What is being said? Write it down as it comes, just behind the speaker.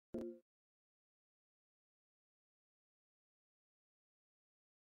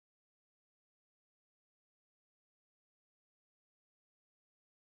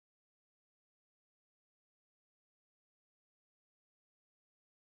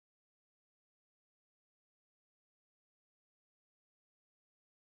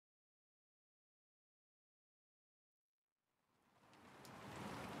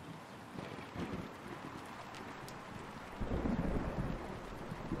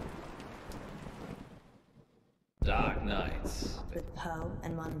Nights with Poe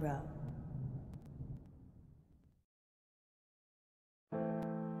and Munro.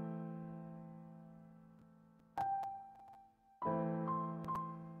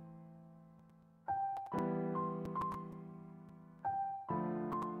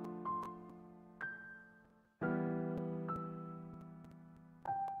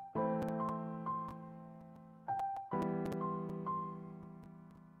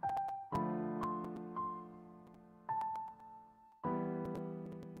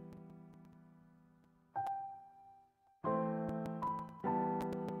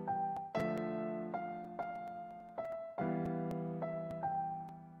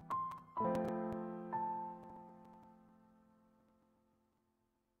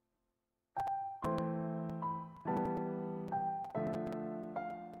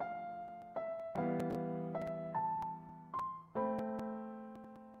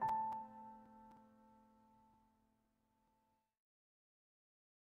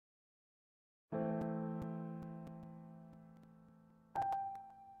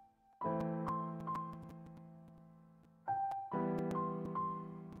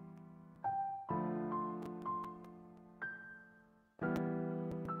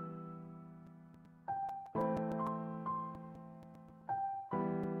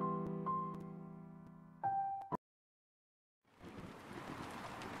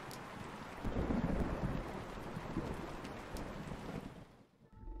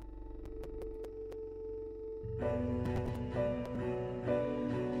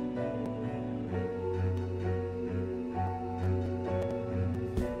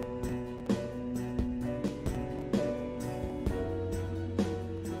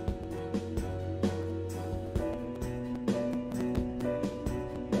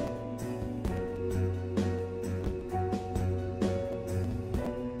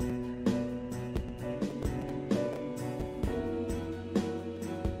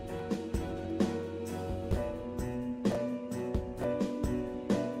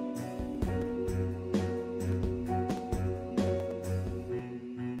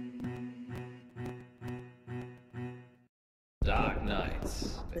 Dark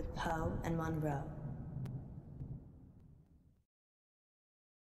Nights With Poe and Munro.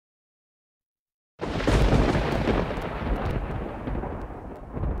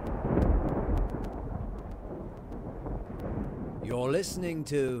 You're listening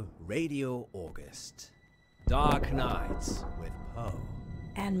to Radio August. Dark Nights with Poe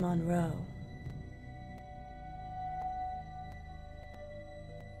And Munro.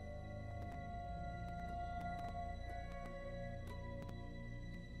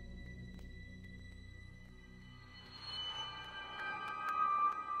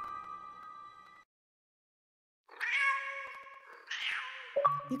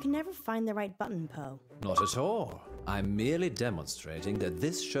 You can never find the right button, Poe. Not at all. I'm merely demonstrating that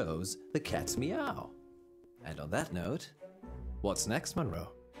this shows the cat's meow. And on that note, what's next,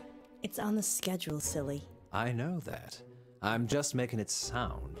 Munro? It's on the schedule, silly. I know that. I'm just making it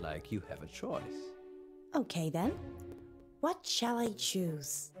sound like you have a choice. Okay then. What shall I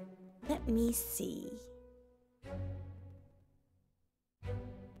choose? Let me see.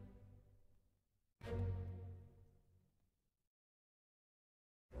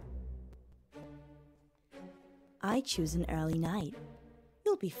 I choose an early night.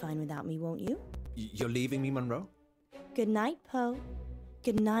 You'll be fine without me, won't you? You're leaving me, Munro? Good night, Poe.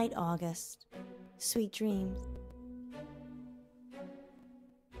 Good night, August. Sweet dreams.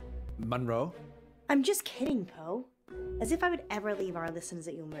 Munro? I'm just kidding, Poe. As if I would ever leave our listeners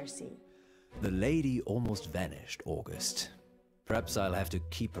at your mercy. The lady almost vanished, August. Perhaps I'll have to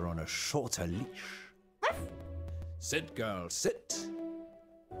keep her on a shorter leash. Sit, girl, sit.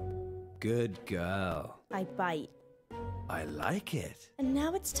 Good girl. I bite. I like it. And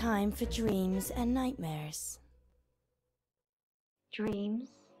now it's time for dreams and nightmares. Dreams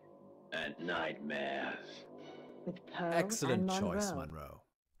and Nightmares with Poe Excellent and Munro. choice, Munro.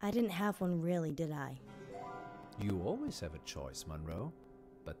 I didn't have one really, did I? You always have a choice, Munro.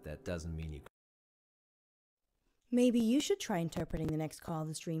 But that doesn't mean you... Maybe you should try interpreting the next call of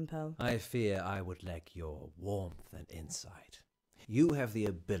this dream, Poe. I fear I would lack your warmth and insight. You have the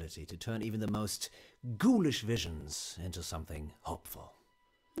ability to turn even the most ghoulish visions into something hopeful.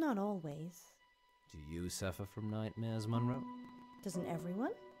 Not always. Do you suffer from nightmares, Munro? Doesn't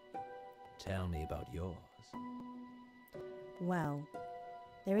everyone? Tell me about yours. Well,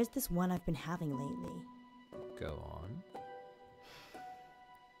 there is this one I've been having lately. Go on.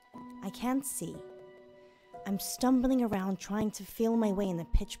 I can't see. I'm stumbling around trying to feel my way in the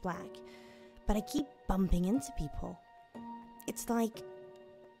pitch black, but I keep bumping into people. It's like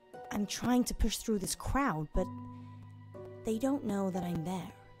I'm trying to push through this crowd, but they don't know that I'm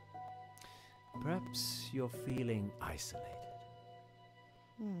there. Perhaps you're feeling isolated.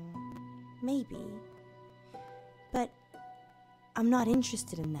 Maybe. But I'm not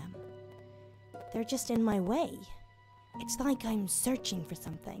interested in them. They're just in my way. It's like I'm searching for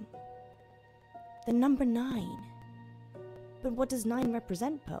something. The number 9. But what does 9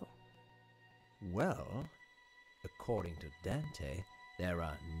 represent, Poe? Well, according to Dante, there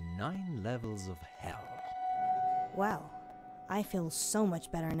are 9 levels of hell. Well, I feel so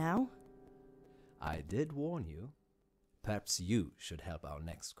much better now. I did warn you. Perhaps you should help our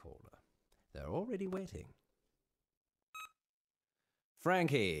next caller. They're already waiting.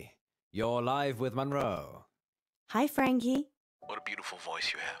 Frankie, you're live with Munro. Hi, Frankie. What a beautiful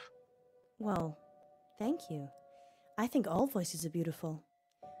voice you have. Well, thank you. I think all voices are beautiful.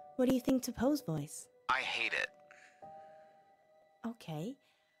 What do you think to Poe's voice? I hate it. Okay.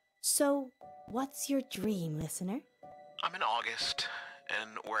 So, what's your dream, listener? I'm in August,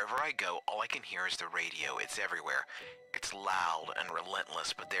 and wherever I go, all I can hear is the radio. It's everywhere. It's loud and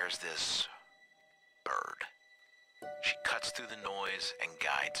relentless, but there's this bird. She cuts through the noise and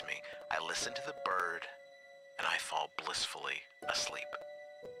guides me. I listen to the bird, and I fall blissfully asleep.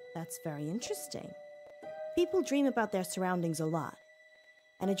 That's very interesting. People dream about their surroundings a lot.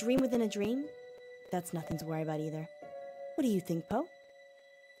 And a dream within a dream? That's nothing to worry about either. What do you think, Poe?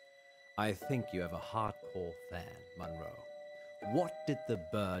 I think you have a hardcore fan, Munro. What did the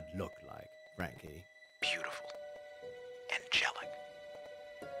bird look like, Frankie? Beautiful. Angelic.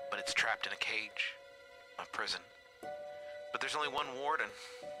 But it's trapped in a cage. A prison. But there's only one warden.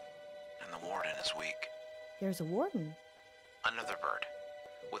 And the warden is weak. There's a warden. Another bird.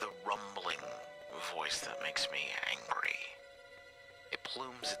 With a rumbling voice that makes me angry. It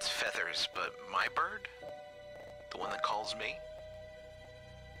plumes its feathers, but my bird? The one that calls me?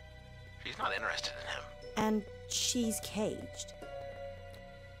 She's not interested in him. And she's caged.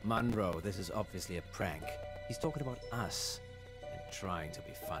 Munro, this is obviously a prank. He's talking about us and trying to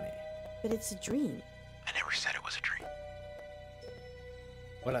be funny. But it's a dream. I never said it was a dream.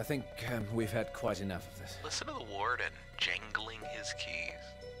 Well, I think we've had quite enough of this. Listen to the warden jangling his keys.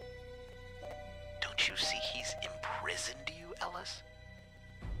 Don't you see he's imprisoned you, Ellis?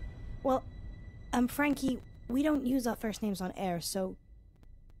 Well, Frankie, we don't use our first names on air, so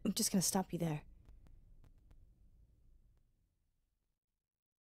I'm just gonna stop you there.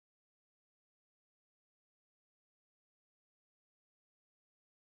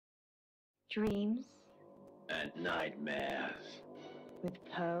 Dreams And nightmares. with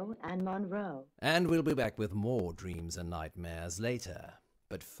Poe and Munro. And we'll be back with more dreams and nightmares later.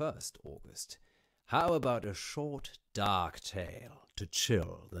 But first, August, how about a short, dark tale to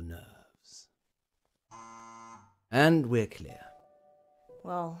chill the nerves? And we're clear.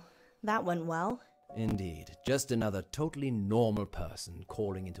 Well, that went well. Indeed, just another totally normal person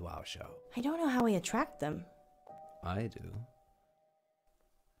calling into our show. I don't know how we attract them. I do.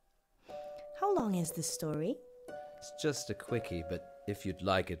 How long is this story? It's just a quickie, but if you'd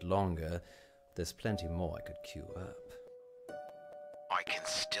like it longer, there's plenty more I could queue up. I can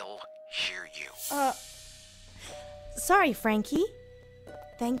still hear you. Sorry, Frankie.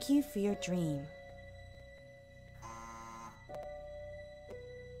 Thank you for your dream.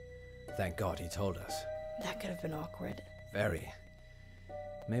 Thank God he told us. That could have been awkward. Very.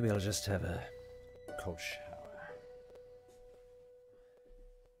 Maybe I'll just have a cold shower.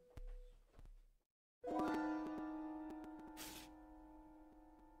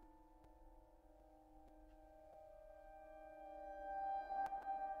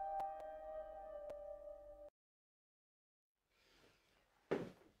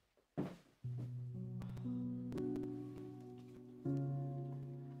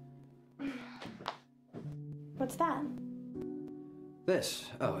 What's that? This?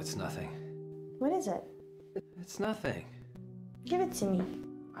 Oh, it's nothing. What is it? It's nothing. Give it to me.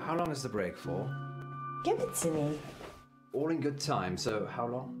 How long is the break for? Give it to me. All in good time, so how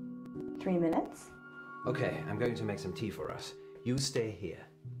long? 3 minutes? Okay, I'm going to make some tea for us. You stay here.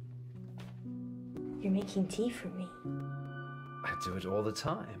 You're making tea for me. I do it all the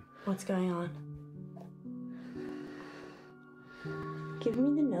time. What's going on? Give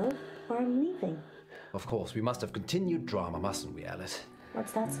me the note or I'm leaving. Of course, we must have continued drama, mustn't we, Alice?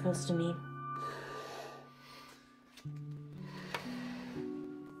 What's that supposed to mean?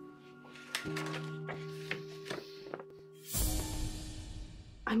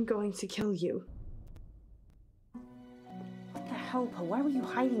 I'm going to kill you. What the hell, Poe? Why were you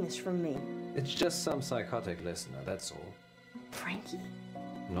hiding this from me? It's just some psychotic listener, that's all. Frankie,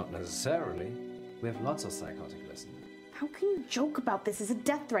 Not necessarily. We have lots of psychotic listeners. how can you joke about this as a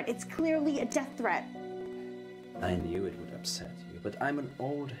death threat? It's clearly a death threat. I knew it would upset you, but I'm an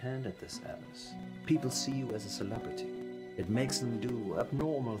old hand at this, Alice. People see you as a celebrity. It makes them do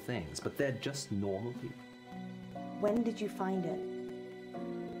abnormal things, but they're just normal people. When did you find it?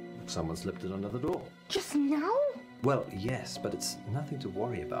 Someone slipped it under the door. Just now? Well, yes, but it's nothing to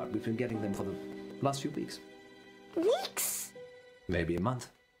worry about. We've been getting them for the last few weeks. Weeks? Maybe a month.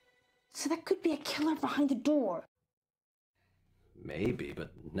 So that could be a killer behind the door. Maybe,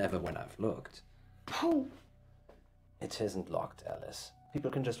 but never when I've looked. Poe. It isn't locked, Alice. People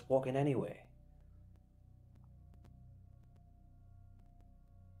can just walk in anyway.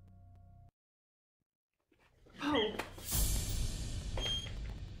 Poe.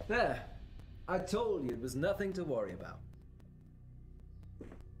 There. I told you it was nothing to worry about.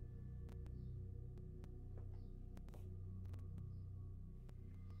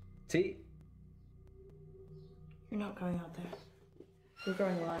 Tea? You're not going out there. You're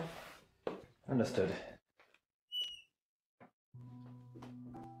going live. Understood.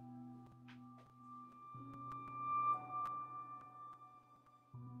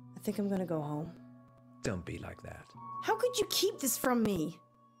 I think I'm gonna go home. Don't be like that. How could you keep this from me?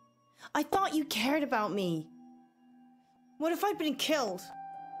 I thought you cared about me. What if I'd been killed?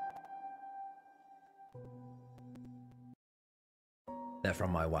 They're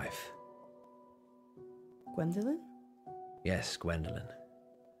from my wife. Gwendolyn? Yes, Gwendolyn.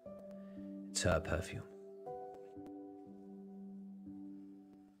 It's her perfume.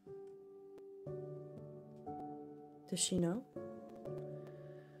 Does she know?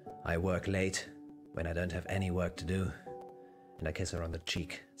 I work late when I don't have any work to do, and I kiss her on the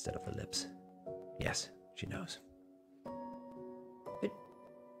cheek instead of the lips. Yes, she knows. But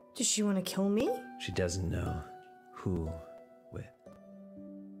does she want to kill me? She doesn't know who with.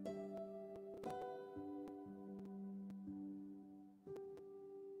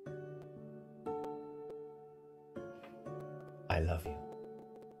 I love you.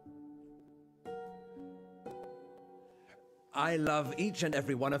 I love each and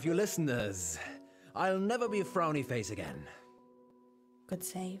every one of you listeners. I'll never be a frowny face again. Good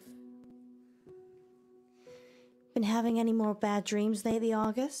save. Been having any more bad dreams lately,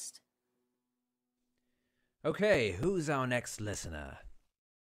 August? Okay, who's our next listener?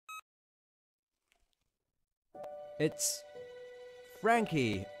 It's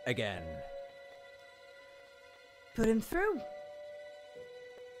Frankie again. Put him through.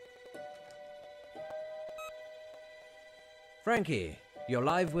 Frankie, you're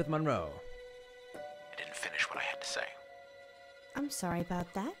live with Munro. I didn't finish what I had to say. I'm sorry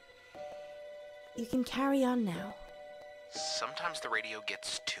about that. You can carry on now. Sometimes the radio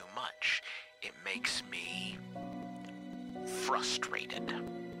gets too much. It makes me frustrated.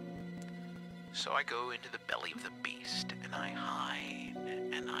 So I go into the belly of the beast, and I hide,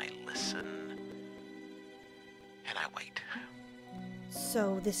 and I listen, and I wait.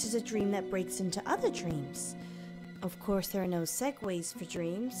 So this is a dream that breaks into other dreams. Of course, there are no segues for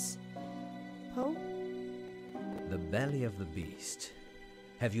dreams. Poe? The belly of the beast.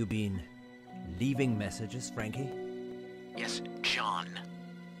 Have you been leaving messages, Frankie? Yes, John.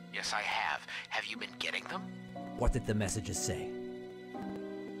 Yes, I have. Have you been getting them? What did the messages say?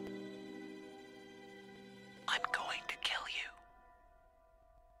 I'm going to kill you.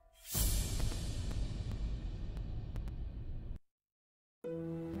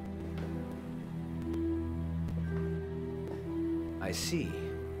 I see.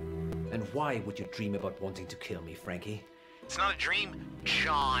 And why would you dream about wanting to kill me, Frankie? It's not a dream,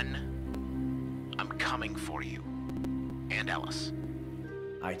 John. I'm coming for you. And Alice.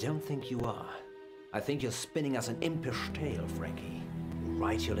 I don't think you are. I think you're spinning us an impish tale, Frankie. You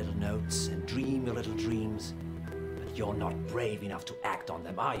write your little notes and dream your little dreams, but you're not brave enough to act on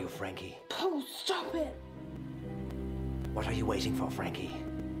them, are you, Frankie? Poe, stop it! What are you waiting for, Frankie?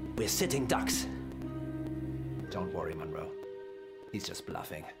 We're sitting ducks. Don't worry, Munro. He's just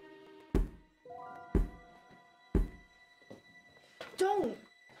bluffing. Don't!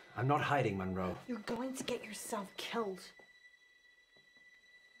 I'm not hiding, Munro. You're going to get yourself killed.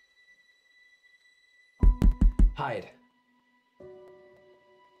 Hide.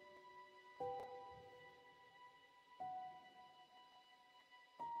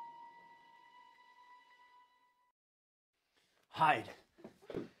 Hide.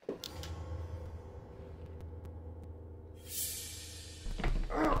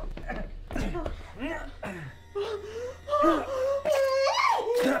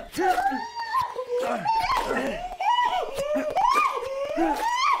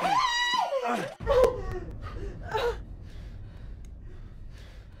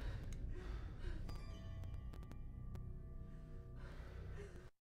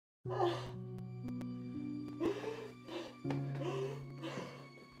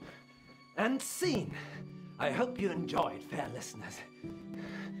 And scene. I hope you enjoyed, fair listeners.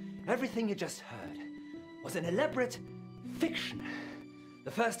 Everything you just heard was an elaborate fiction. The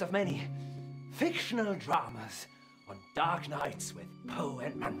first of many fictional dramas on dark nights with Poe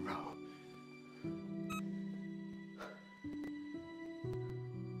and Munro.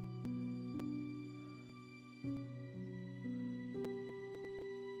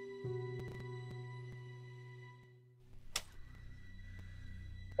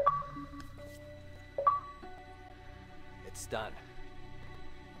 It's done.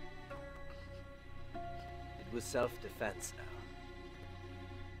 It was self-defense now.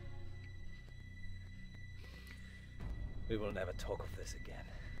 We will never talk of this again.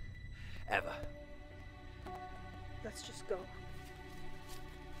 Ever. Let's just go.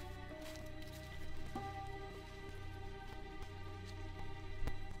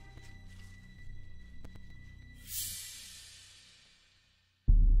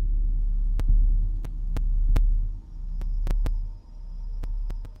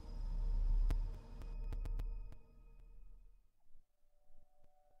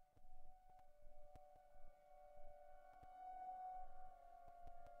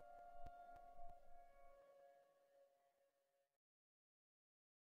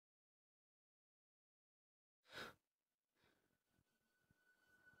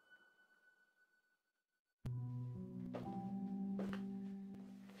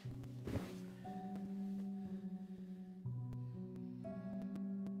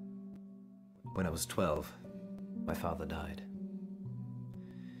 When I was 12, my father died.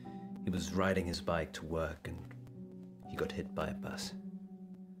 He was riding his bike to work and he got hit by a bus.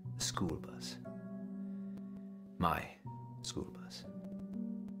 A school bus. My school bus.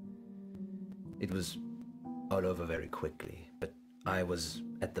 It was all over very quickly, but I was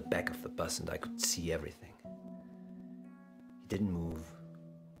at the back of the bus and I could see everything. He didn't move,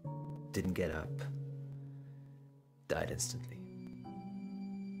 didn't get up, died instantly.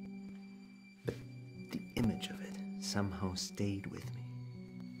 But the image of it somehow stayed with me.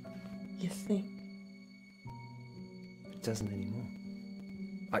 You think? It doesn't anymore.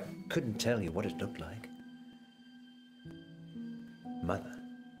 I couldn't tell you what it looked like. Mother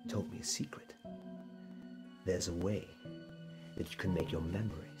told me a secret. There's a way that you can make your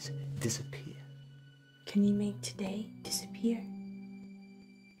memories disappear. Can you make today disappear?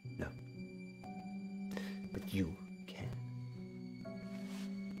 No. But you can.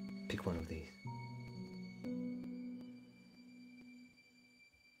 Pick one of these.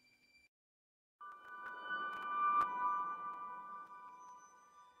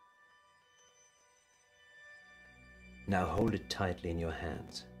 Now hold it tightly in your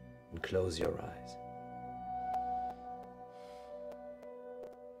hands and close your eyes.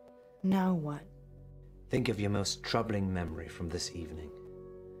 Now what? Think of your most troubling memory from this evening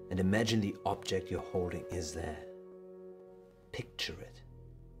and imagine the object you're holding is there. Picture it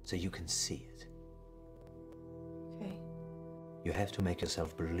so you can see it. Okay. You have to make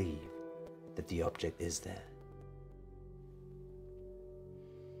yourself believe that the object is there.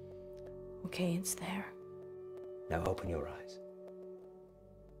 Okay, it's there. Now open your eyes.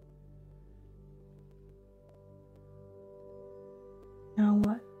 Now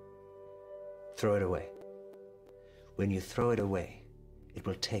what? Throw it away. When you throw it away, it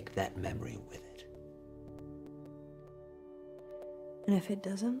will take that memory with it. And if it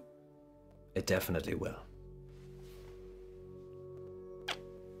doesn't? It definitely will.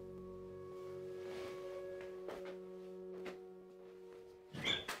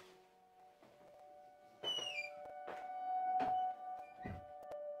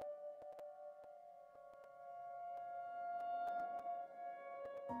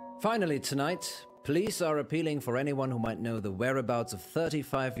 Finally tonight, police are appealing for anyone who might know the whereabouts of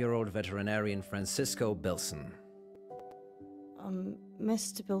 35-year-old veterinarian Francisco Bilson.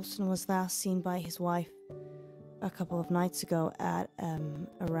 Mr. Bilson was last seen by his wife a couple of nights ago at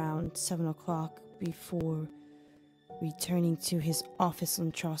around 7 o'clock before returning to his office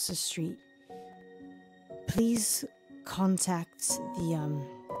on Chaucer Street. Please contact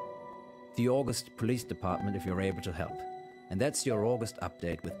the August Police Department if you're able to help. And that's your August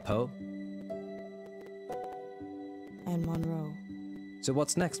update with Poe and Munro. So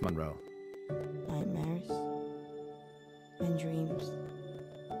what's next, Munro? Nightmares and dreams.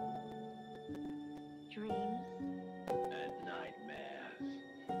 Dreams And nightmares.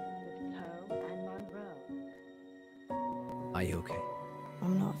 with Poe and Munro. Are you okay?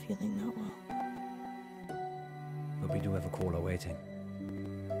 I'm not feeling that well. But we do have a caller waiting.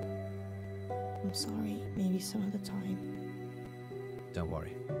 I'm sorry. Maybe some other time. Don't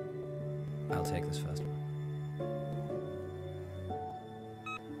worry. I'll take this first one.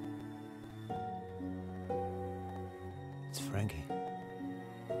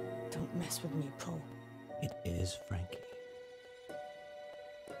 mess with me, Poe. It is Frankie.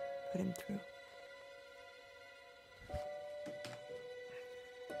 Put him through.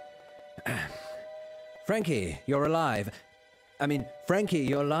 Frankie, you're alive. I mean, Frankie,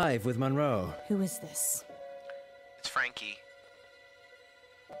 you're live with Munro. Who is this? It's Frankie.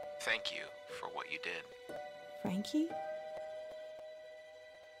 Thank you for what you did. Frankie?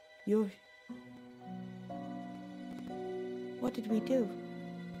 You're... What did we do?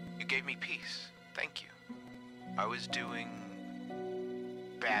 You gave me peace. Thank you. I was doing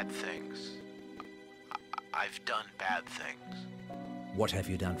bad things. I've done bad things. What have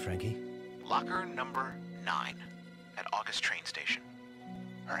you done, Frankie? Locker number 9 at August train station.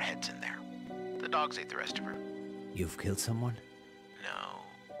 Her head's in there. The dogs ate the rest of her. You've killed someone? No.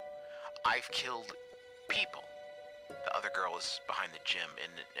 I've killed people. The other girl is behind the gym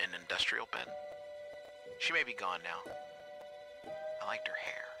in an industrial bed. She may be gone now. I liked her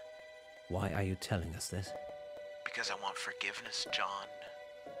hair. Why are you telling us this? Because I want forgiveness, John.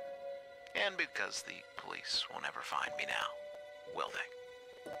 And because the police will never find me now, will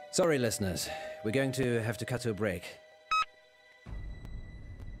they? Sorry, listeners. We're going to have to cut to a break.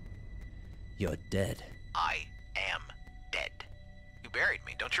 You're dead. I am dead. You buried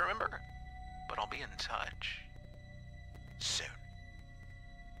me, don't you remember? But I'll be in touch. Soon.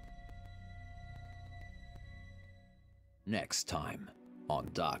 Next time on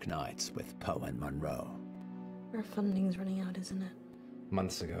Dark Nights with Poe and Munro. Our funding's running out, isn't it?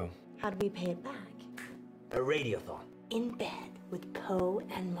 Months ago. How do we pay it back? A radiothon. In bed with Poe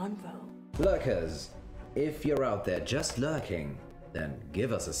and Munro. Lurkers, if you're out there just lurking, then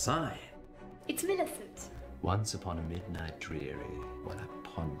give us a sign. It's Millicent. Once upon a midnight dreary, when I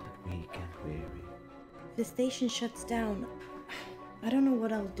pondered weak and weary. If the station shuts down, I don't know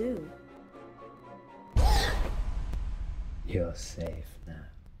what I'll do. You're safe now.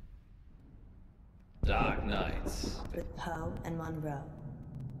 Dark Nights. With Poe and Munro.